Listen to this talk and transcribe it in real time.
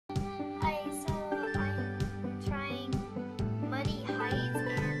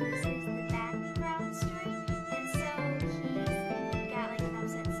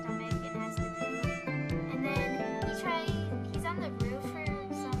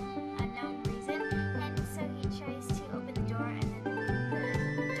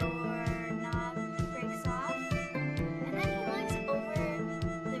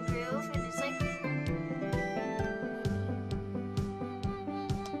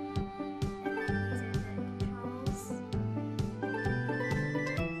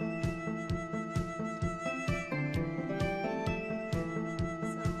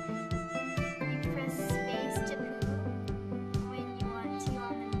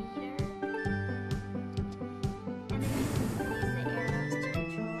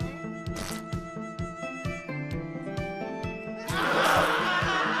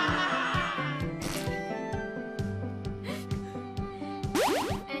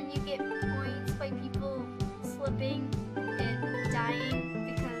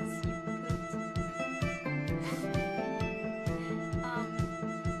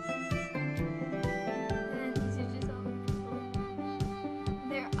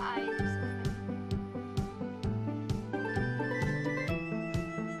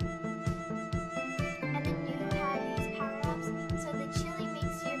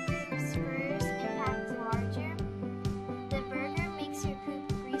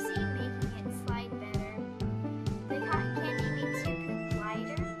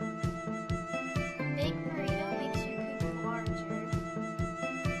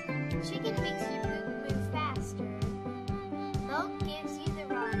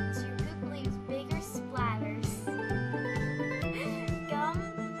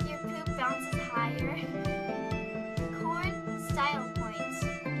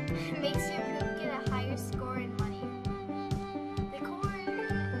makes your poop get a higher score in money. The corn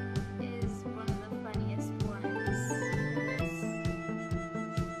is one of the funniest ones.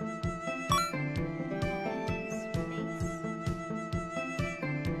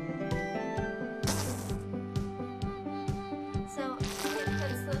 So it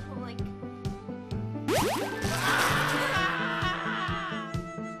puts the whole like.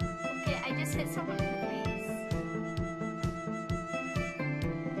 Okay, I just hit someone in the face.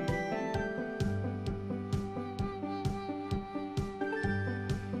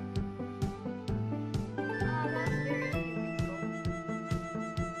 That's very illegal.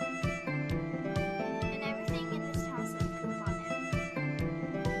 And everything in this town says poop on it.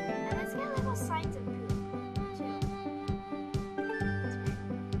 And it's got little signs of poop, too.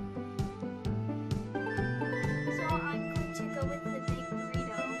 So I'm going to go with the big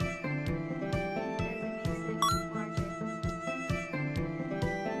burrito because it makes it larger.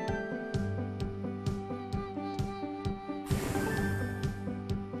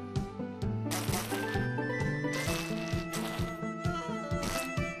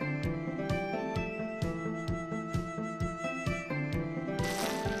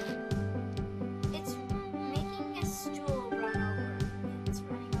 It's making a stool run over. It's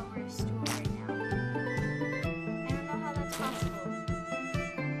running over a stool right now. I don't know how that's possible.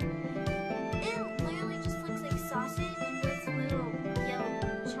 It literally just looks like sausage with little yellow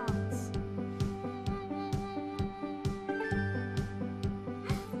chunks.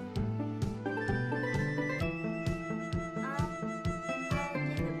 I'll do the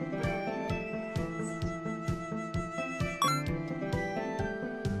burger next.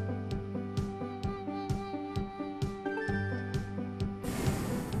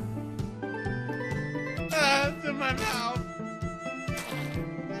 It's in my mouth.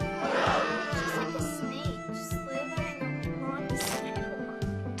 Just like a snake, just slithering along the sidewalk.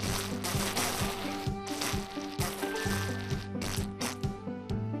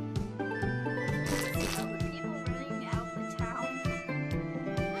 And then you see all the people running out the town.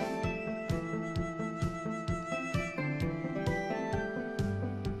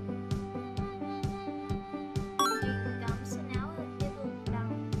 Okay, so now it will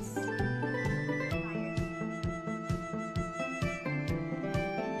bounce higher.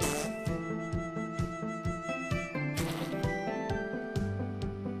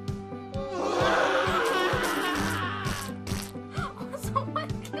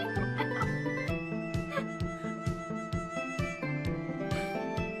 Someone came out.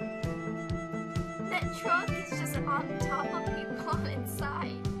 That truck is just on top of people on its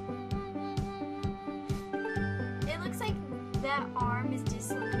side. It looks like that arm is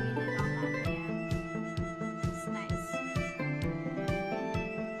dislocated on that man. It's nice.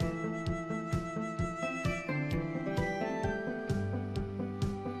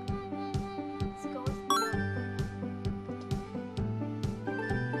 Let's go with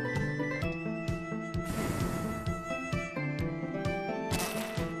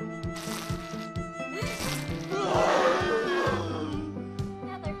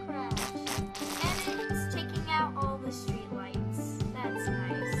another crash. And it's taking out all the street lights. That's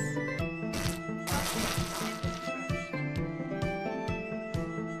nice.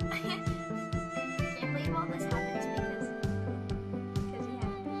 Can't believe all this happens because he had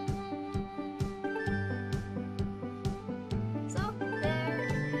a So there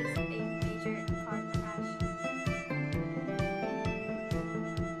is a major car crash.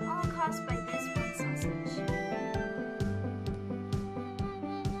 All caused by this one sausage.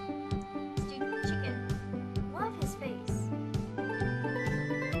 Stupid chicken. Love his face.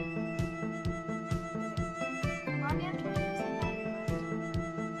 Mom, you have 20% battery left.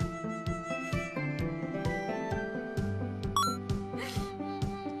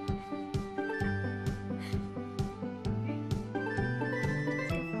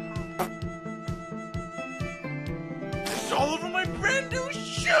 It's all over my brand new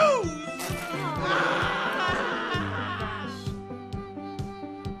shoes. Oh gosh.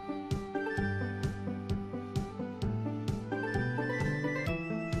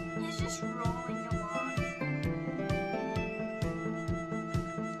 He's just rolling along.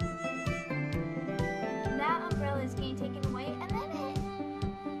 That umbrella is getting taken away, and then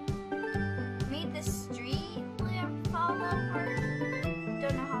it made the street lamp fall over.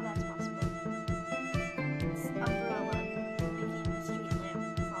 Don't know how that's possible. It's umbrella making the street lamp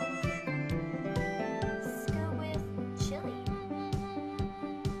fall over. Let's go with chili.